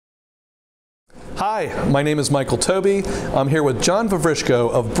Hi, my name is Michael Toby. I'm here with John Vavryshko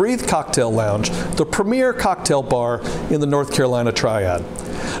of Breathe Cocktail Lounge, the premier cocktail bar in the North Carolina Triad.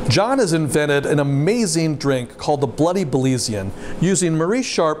 John has invented an amazing drink called the Bloody Belizean using Marie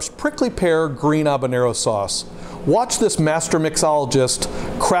Sharp's prickly pear green habanero sauce. Watch this master mixologist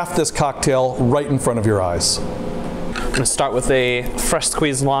craft this cocktail right in front of your eyes. I'm going to start with a fresh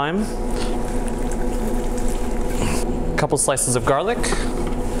squeezed lime, a couple slices of garlic,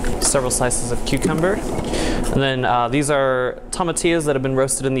 several slices of cucumber, and then these are tomatillos that have been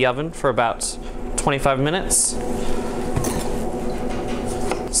roasted in the oven for about 25 minutes.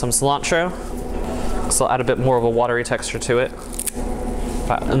 Some cilantro, so I'll add a bit more of a watery texture to it.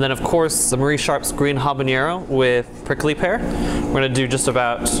 And then of course the Marie Sharp's green habanero with prickly pear. We're going to do just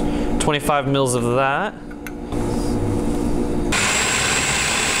about 25 mils of that.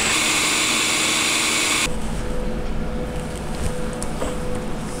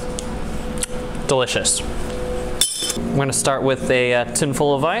 Delicious. We're going to start with a tin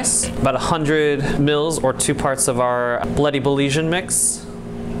full of ice, about 100 mils or 2 parts of our Bloody Belizean mix,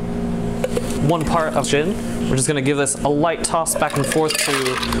 1 part of gin. We're just going to give this a light toss back and forth to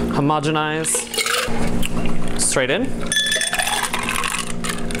homogenize. Straight in.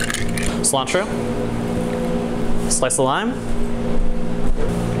 Cilantro, slice of lime,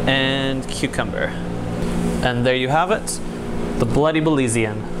 and cucumber. And there you have it, the Bloody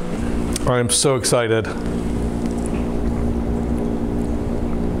Belizean. I'm so excited.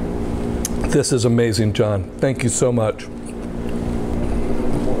 This is amazing, John. Thank you so much.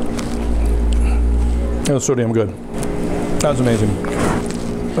 That was so damn good. That was amazing.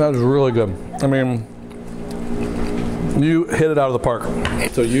 That was really good. I mean, you hit it out of the park.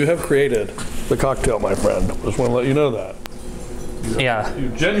 So you have created the cocktail, my friend. Just want to let you know that. Yeah. You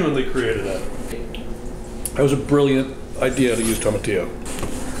genuinely created it. That was a brilliant idea to use tomatillo.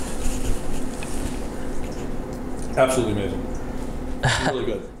 Absolutely amazing. Really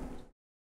good.